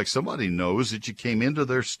feel like somebody knows that you came into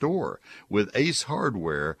their store. With Ace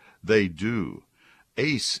Hardware, they do.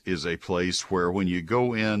 Ace is a place where when you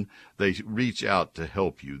go in, they reach out to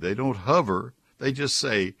help you. They don't hover. They just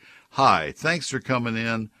say, "Hi, thanks for coming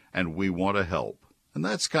in, and we want to help." And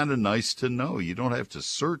that's kind of nice to know. You don't have to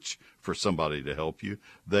search for somebody to help you.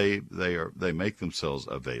 They make themselves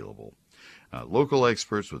available. Local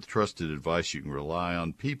experts with trusted advice you can rely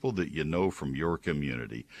on, people that you know from your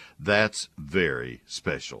community. That's very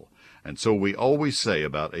special. And so we always say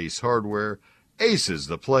about Ace Hardware, Ace is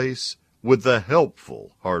the place with the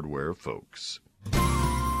helpful hardware folks.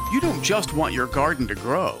 You don't just want your garden to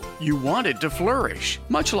grow, you want it to flourish.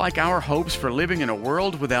 Much like our hopes for living in a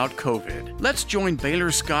world without COVID. Let's join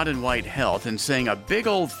Baylor Scott and White Health in saying a big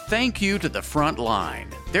old thank you to the front line.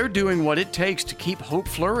 They're doing what it takes to keep hope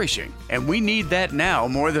flourishing, and we need that now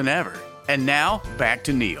more than ever. And now, back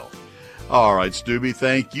to Neil. All right, Stubby,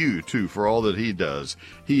 thank you, too, for all that he does.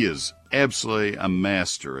 He is absolutely a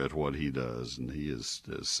master at what he does, and he has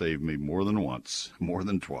saved me more than once, more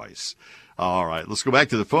than twice. All right, let's go back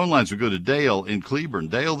to the phone lines. We go to Dale in Cleburne.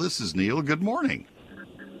 Dale, this is Neil. Good morning.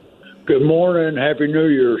 Good morning. Happy New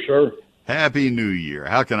Year, sir. Happy New Year.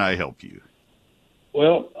 How can I help you?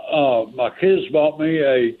 Well, my kids bought me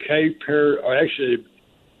a or actually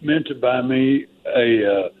meant to buy me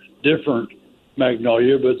a different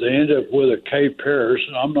magnolia, but they ended up with a K. Paris,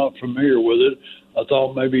 and I'm not familiar with it. I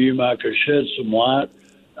thought maybe you might could shed some light.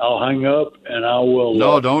 I'll hang up, and I will.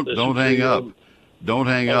 No, don't hang up. Don't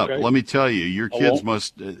hang up. Let me tell you, your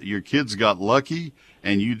kids got lucky,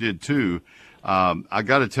 and you did too. I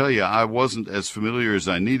got to tell you, I wasn't as familiar as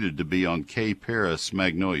I needed to be on K. Paris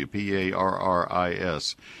Magnolia,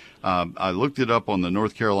 Parris. I looked it up on the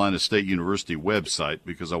North Carolina State University website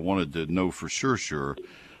because I wanted to know for sure.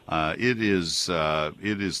 It is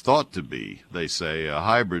thought to be, they say, a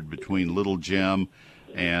hybrid between Little Gem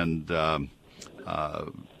and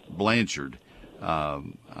Blanchard.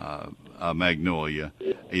 Magnolia.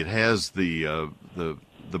 It has the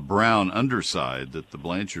brown underside that the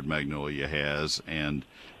Blanchard Magnolia has, and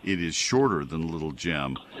it is shorter than Little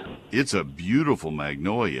Gem. It's a beautiful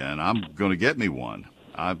magnolia, and I'm going to get me one.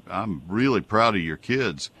 I'm really proud of your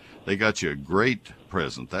kids. They got you a great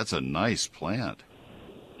present. That's a nice plant.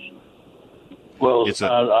 Well, it's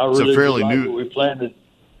I really a fairly like new. We planted.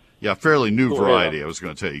 Yeah, fairly new variety. Ahead. I was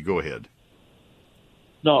going to tell you. Go ahead.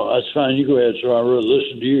 No, that's fine. You go ahead, sir. I really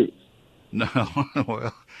listen to you.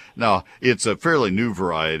 No, it's a fairly new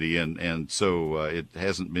variety, and so it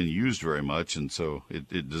hasn't been used very much, and so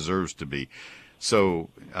it deserves to be. So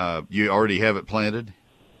you already have it planted?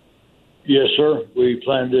 Yes, sir. We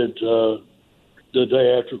planted it the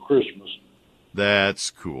day after Christmas. That's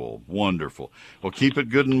cool. Wonderful. Well, keep it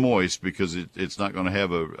good and moist because it's not going to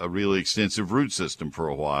have a really extensive root system for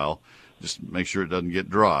a while. Just make sure it doesn't get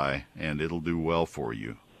dry, and it'll do well for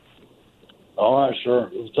you. All right,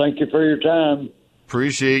 sir. Thank you for your time.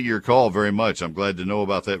 Appreciate your call very much. I'm glad to know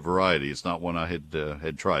about that variety. It's not one I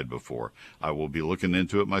had tried before. I will be looking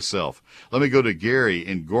into it myself. Let me go to Gary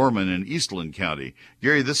in Gorman in Eastland County.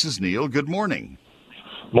 Gary, this is Neil. Good morning.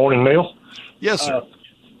 Morning, Neil. Yes, sir.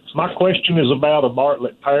 My question is about a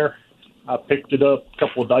Bartlett pear. I picked it up a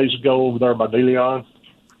couple of days ago over there by DeLeon,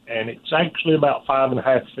 and it's actually about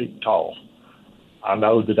 5.5 feet tall. I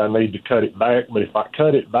know that I need to cut it back, but if I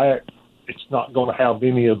cut it back, it's not going to have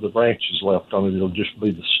any of the branches left on it. It'll just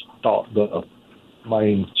be the stalk, the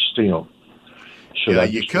main stem.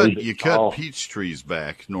 You cut peach trees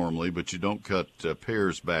back normally, but you don't cut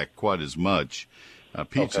pears back quite as much.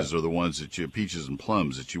 Peaches are the ones peaches and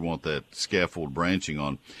plums that you want that scaffold branching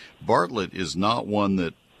on. Bartlett is not one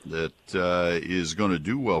that is going to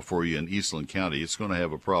do well for you in Eastland County. It's going to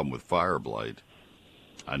have a problem with fire blight.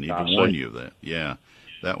 I need to warn you of that. Yeah,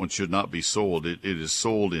 that one should not be sold. It is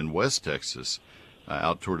sold in West Texas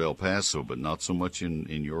out toward El Paso, but not so much in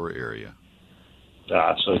your area.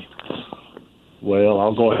 I see. Well,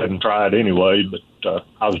 I'll go ahead and try it anyway, but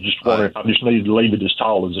I was just wondering if I just need to leave it as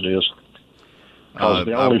tall as it is. Because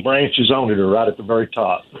the only branches on it are right at the very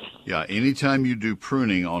top. Yeah, anytime you do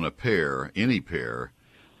pruning on a pear, any pear,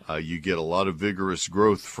 you get a lot of vigorous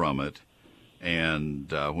growth from it.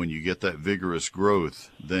 And when you get that vigorous growth,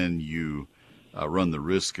 then you run the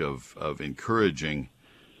risk of encouraging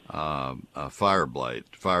fire blight.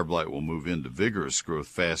 Fire blight will move into vigorous growth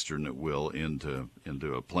faster than it will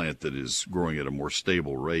into a plant that is growing at a more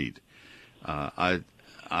stable rate. I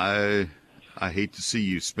hate to see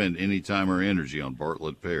you spend any time or energy on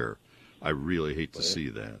Bartlett pear. I really hate to see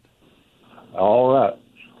that. All right.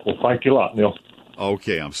 Well, thank you a lot, Neil.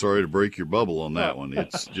 Okay, I'm sorry to break your bubble on that one.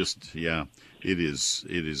 It's just, yeah, it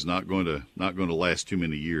is not going to last too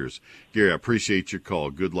many years. Gary, I appreciate your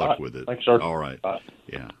call. Good luck with it. Thanks, sir. All right. Bye.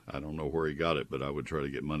 Yeah, I don't know where he got it, but I would try to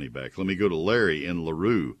get money back. Let me go to Larry in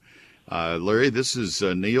LaRue. Larry, this is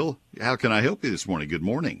Neil. How can I help you this morning? Good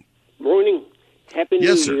morning. Morning. Happy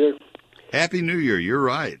New Year. Happy New Year. You're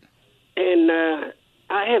right. And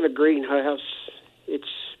I have a greenhouse. It's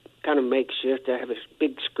kind of makeshift. I have a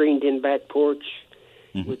big screened-in back porch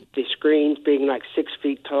with the screens being like 6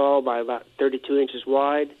 feet tall by about 32 inches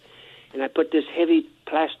wide. And I put this heavy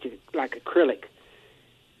plastic, like acrylic,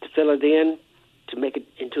 to fill it in to make it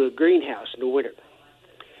into a greenhouse in the winter.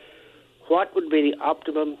 What would be the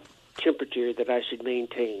optimum temperature that I should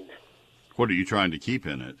maintain? What are you trying to keep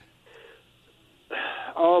in it?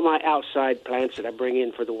 All my outside plants that I bring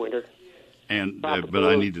in for the winter. And but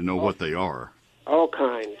I need to know what they are. All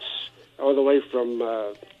kinds, all the way from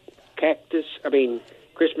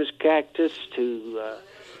Christmas cactus to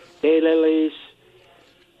daylilies.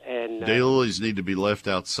 And daylilies need to be left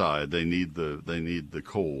outside. They need the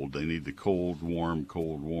cold. They need the cold, warm.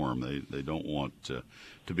 They don't want to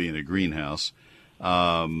be in a greenhouse.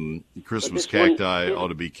 Christmas cacti ought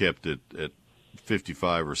to be kept at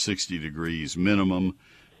 55 or 60 degrees minimum.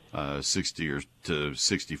 60 or to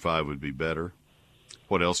 65 would be better.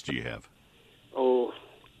 What else do you have? Oh,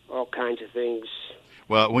 all kinds of things.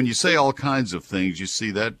 Well, when you say all kinds of things, you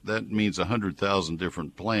see that means 100,000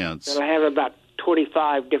 different plants. Well, I have about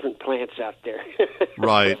 25 different plants out there.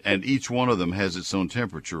 Right, and each one of them has its own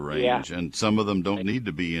temperature range, and some of them don't need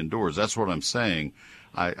to be indoors. That's what I'm saying.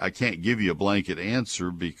 I can't give you a blanket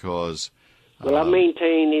answer because... Well, I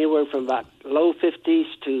maintain anywhere from about low 50s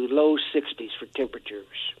to low 60s for temperatures.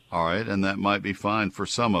 All right, and that might be fine for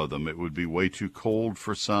some of them. It would be way too cold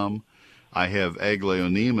for some. I have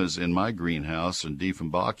aglaonemas in my greenhouse and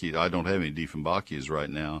Dieffenbachia. I don't have any Dieffenbachias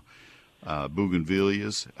right now.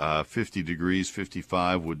 Bougainvilleas, 50 degrees,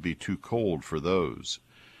 55 would be too cold for those.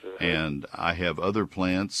 And I have other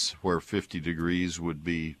plants where 50 degrees would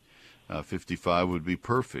be, 55 would be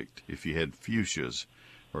perfect if you had fuchsias.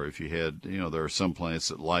 Or if you had, there are some plants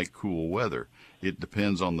that like cool weather. It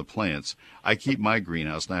depends on the plants. I keep my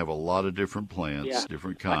greenhouse, and I have a lot of different plants,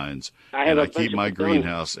 different kinds, and I keep my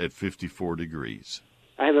greenhouse at 54 degrees.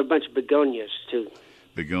 I have a bunch of begonias, too.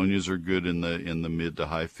 Begonias are good in the mid to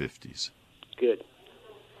high 50s. Good.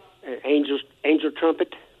 Angel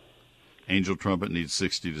trumpet? Angel trumpet needs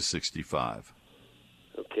 60 to 65.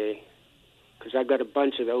 Okay. Because I've got a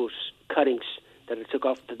bunch of those cuttings that I took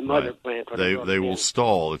off the mother plant. They will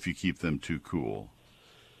stall if you keep them too cool.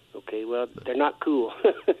 Okay, well, they're not cool.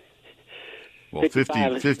 Well,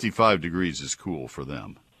 55 degrees is cool for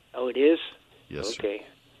them. Oh, it is? Yes, okay. Sir.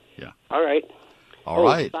 Yeah. All right. All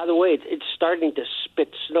right. By the way, it's starting to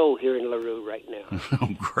spit snow here in LaRue right now. Oh,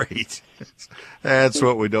 great. That's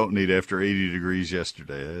what we don't need after 80 degrees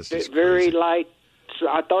yesterday. That's just very crazy. light. So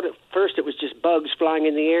I thought at first it was just bugs flying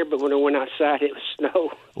in the air, but when I went outside, it was snow.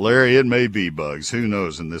 Larry, it may be bugs. Who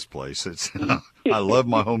knows in this place? I love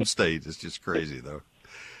my home state. It's just crazy, though.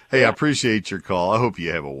 Hey, I appreciate your call. I hope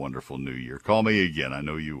you have a wonderful New Year. Call me again. I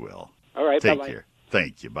know you will. All right. Take bye-bye. care.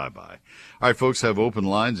 Thank you. Bye-bye. All right, folks, have open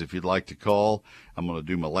lines if you'd like to call. I'm going to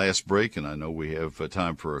do my last break, and I know we have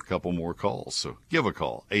time for a couple more calls. So give a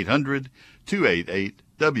call,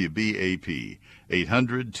 800-288-WBAP,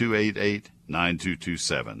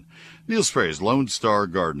 800-288-9227. Neil Sperry's Lone Star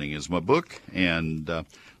Gardening is my book, and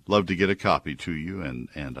love to get a copy to you, and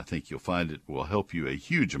I think you'll find it will help you a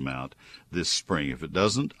huge amount this spring. If it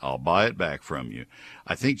doesn't, I'll buy it back from you.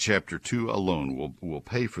 I think Chapter 2 alone will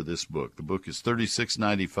pay for this book. The book is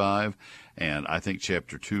 $36.95, and I think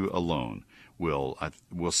Chapter 2 alone will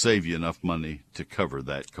save you enough money to cover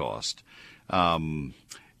that cost. And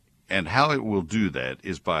how it will do that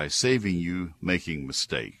is by saving you making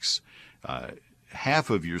mistakes. half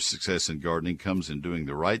of your success in gardening comes in doing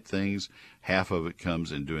the right things. Half of it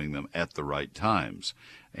comes in doing them at the right times.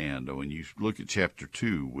 And when you look at Chapter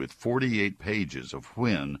 2 with 48 pages of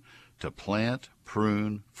when to plant,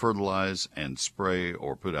 prune, fertilize, and spray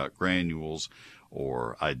or put out granules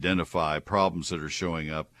or identify problems that are showing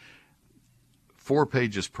up, 4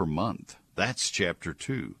 pages per month. That's Chapter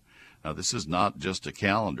 2. Now, this is not just a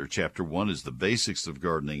calendar. Chapter 1 is the basics of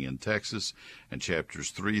gardening in Texas, and Chapters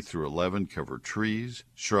 3 through 11 cover trees,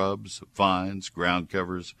 shrubs, vines, ground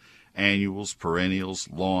covers, annuals, perennials,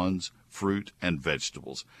 lawns, fruit, and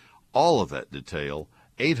vegetables. All of that detail,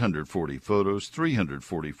 840 photos,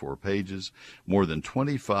 344 pages, more than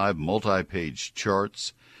 25 multi-page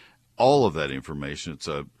charts. All of that information, it's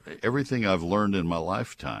everything I've learned in my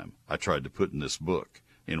lifetime, I tried to put in this book,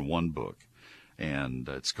 in one book. And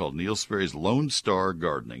it's called Neil Sperry's Lone Star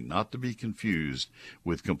Gardening, not to be confused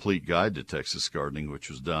with Complete Guide to Texas Gardening, which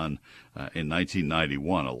was done in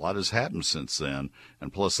 1991. A lot has happened since then,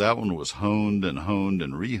 and plus that one was honed and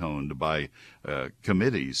rehoned by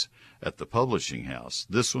committees at the publishing house.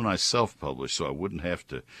 This one I self-published, so I wouldn't have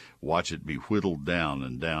to watch it be whittled down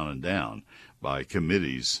and down and down by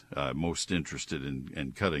committees most interested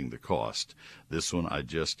in cutting the cost. This one I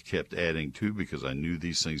just kept adding to because I knew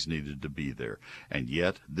these things needed to be there. And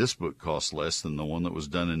yet, this book costs less than the one that was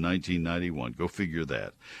done in 1991. Go figure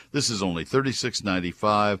that. This is only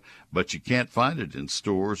 $36.95, but you can't find it in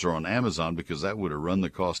stores or on Amazon because that would have run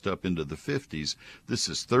the cost up into the 50s. This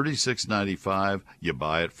is $36.95. You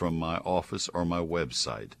buy it from my office or my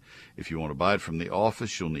website. If you want to buy it from the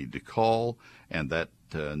office, you'll need to call, and that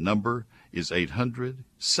number is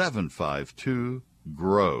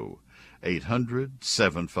 800-752-GROW.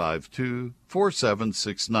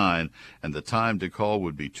 800-752-4769, and the time to call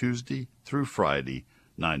would be Tuesday through Friday,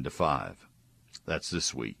 9 to 5. That's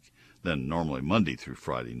this week. Then normally Monday through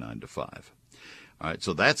Friday, 9 to 5. All right,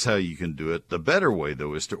 so that's how you can do it. The better way,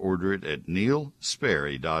 though, is to order it at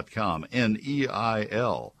neilsperry.com,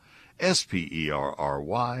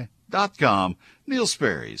 NeilSperry.com, Neil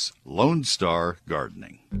Sperry's Lone Star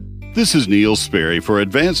Gardening. This is Neil Sperry for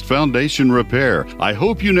Advanced Foundation Repair. I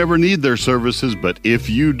hope you never need their services, but if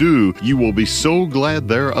you do, you will be so glad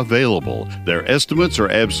they're available. Their estimates are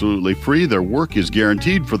absolutely free. Their work is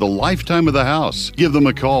guaranteed for the lifetime of the house. Give them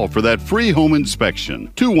a call for that free home inspection.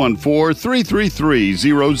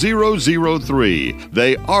 214-333-0003.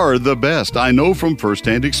 They are the best. I know from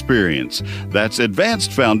firsthand experience. That's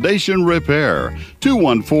Advanced Foundation Repair.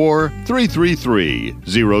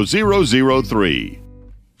 214-333-0003.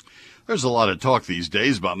 There's a lot of talk these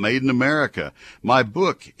days about Made in America. My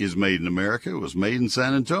book is Made in America. It was made in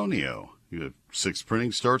San Antonio. 6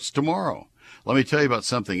 printing starts tomorrow. Let me tell you about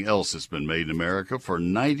something else that's been made in America for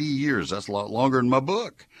 90 years. That's a lot longer than my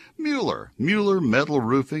book. Mueller Metal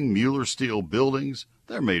Roofing, Mueller Steel Buildings.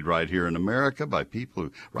 They're made right here in America by people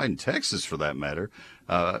who, right in Texas for that matter,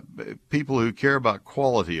 people who care about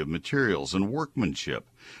quality of materials and workmanship.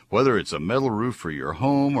 Whether it's a metal roof for your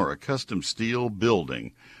home or a custom steel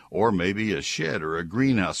building, or maybe a shed or a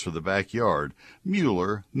greenhouse for the backyard,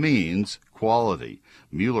 Mueller means quality.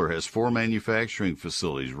 Mueller has 4 manufacturing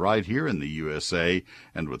facilities right here in the USA,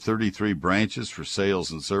 and with 33 branches for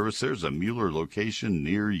sales and service, there's a Mueller location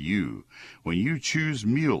near you. When you choose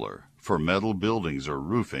Mueller for metal buildings or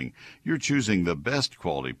roofing, you're choosing the best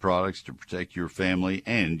quality products to protect your family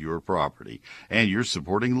and your property. And you're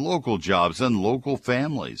supporting local jobs and local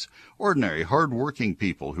families, ordinary, hard-working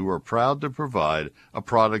people who are proud to provide a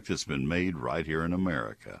product that's been made right here in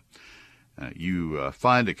America. You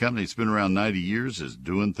find a company that's been around 90 years is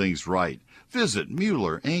doing things right. Visit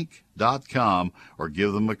MuellerInc.com or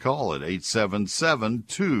give them a call at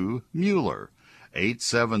 877-2-MUELLER,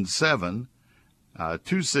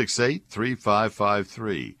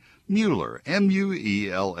 877-268-3553. Mueller,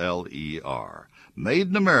 M-U-E-L-L-E-R. Made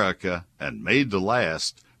in America and made to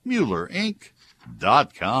last.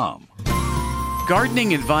 MuellerInc.com.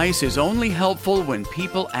 Gardening advice is only helpful when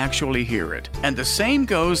people actually hear it. And the same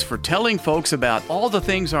goes for telling folks about all the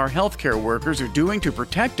things our healthcare workers are doing to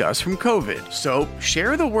protect us from COVID. So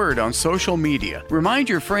share the word on social media. Remind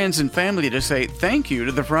your friends and family to say thank you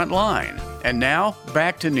to the front line. And now,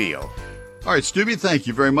 back to Neil. All right, Stubby, thank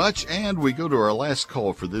you very much. And we go to our last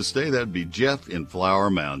call for this day. That'd be Jeff in Flower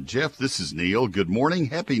Mound. Jeff, this is Neil. Good morning,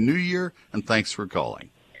 Happy New Year, and thanks for calling.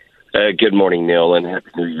 Good morning, Neil, and Happy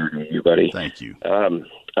New Year to you, buddy. Thank you.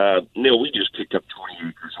 Neil, we just picked up 20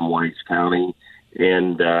 acres in Whites County,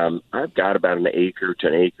 and I've got about an acre to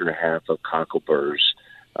an acre and a half of cockleburs,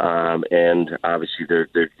 and obviously they're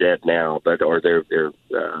dead now, or they're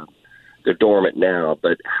dormant now.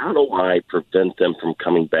 But how do I prevent them from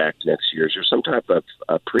coming back next year? Is there some type of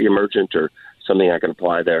pre-emergent or something I can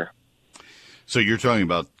apply there. So you're talking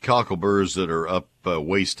about cockleburs that are up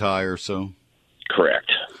waist high or so?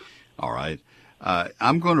 Correct. All right.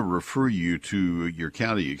 I'm going to refer you to your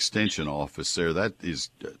county extension office there. That is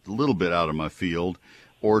a little bit out of my field,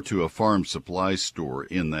 or to a farm supply store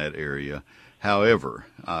in that area. However,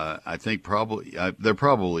 I think there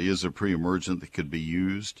probably is a pre-emergent that could be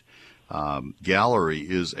used. Gallery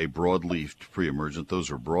is a broadleafed pre-emergent. Those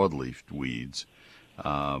are broadleafed weeds.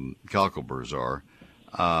 Cockleburs are.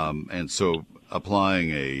 And so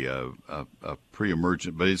applying a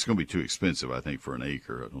pre-emergent, but it's going to be too expensive, I think, for an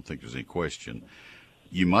acre. I don't think there's any question.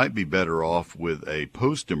 You might be better off with a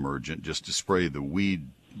post-emergent just to spray the weed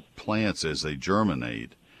plants as they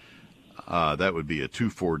germinate. That would be a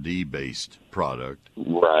 2,4-D based product.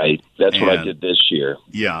 Right. That's what I did this year.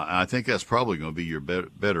 Yeah, I think that's probably going to be your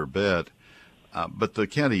better bet. But the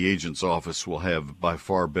county agent's office will have by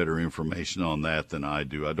far better information on that than I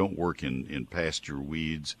do. I don't work in pasture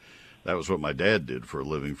weeds. That was what my dad did for a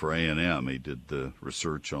living for A&M. He did the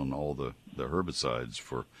research on all the herbicides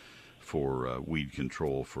for weed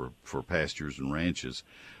control for pastures and ranches.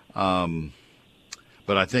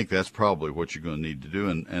 But I think that's probably what you're going to need to do.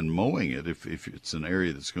 And mowing it, if it's an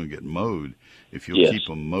area that's going to get mowed, if you'll keep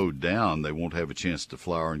them mowed down, they won't have a chance to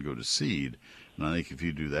flower and go to seed. And I think if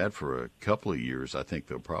you do that for a couple of years, I think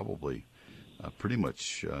they'll probably pretty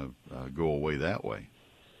much go away that way.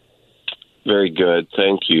 Very good.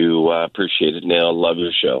 Thank you. Appreciate it, Neil. Love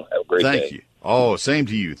your show. Have a great day. Thank you. Oh, same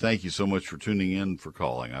to you. Thank you so much for tuning in, for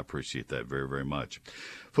calling. I appreciate that very, very much.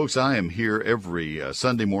 Folks, I am here every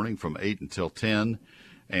Sunday morning from 8 until 10,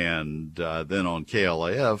 and then on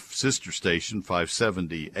KLAF, sister station,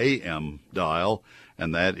 570 AM dial,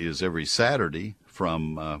 and that is every Saturday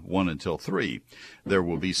from 1 until 3. There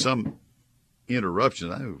will be some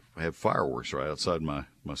interruption. I have fireworks right outside my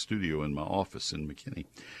studio in my office in McKinney.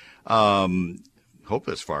 Hope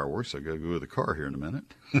that's fireworks. I got to go to the car here in a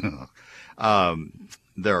minute.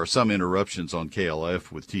 There are some interruptions on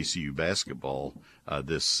KLF with TCU basketball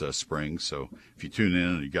this spring. So if you tune in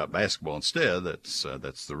and you got basketball instead,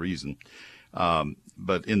 that's the reason.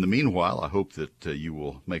 But in the meanwhile, I hope that you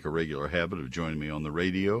will make a regular habit of joining me on the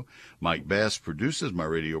radio. Mike Bass produces my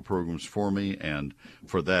radio programs for me, and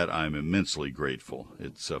for that I'm immensely grateful.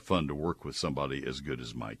 It's fun to work with somebody as good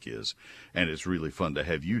as Mike is, and it's really fun to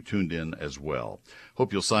have you tuned in as well.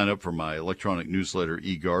 Hope you'll sign up for my electronic newsletter,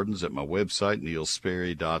 eGardens, at my website,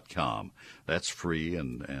 neilsperry.com. That's free,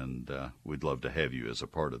 and we'd love to have you as a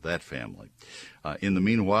part of that family. In the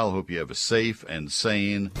meanwhile, I hope you have a safe and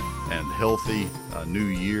sane and healthy new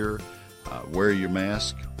year. Wear your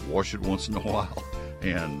mask, wash it once in a while,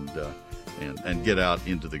 and get out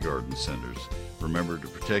into the garden centers. Remember to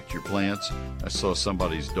protect your plants. I saw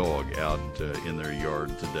somebody's dog out in their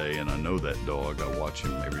yard today, and I know that dog. I watch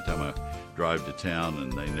him every time I drive to town,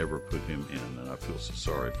 and they never put him in, and I feel so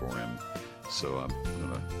sorry for him. So I'm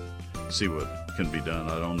going to see what can be done.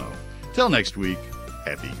 I don't know. Till next week,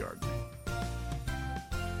 happy gardening.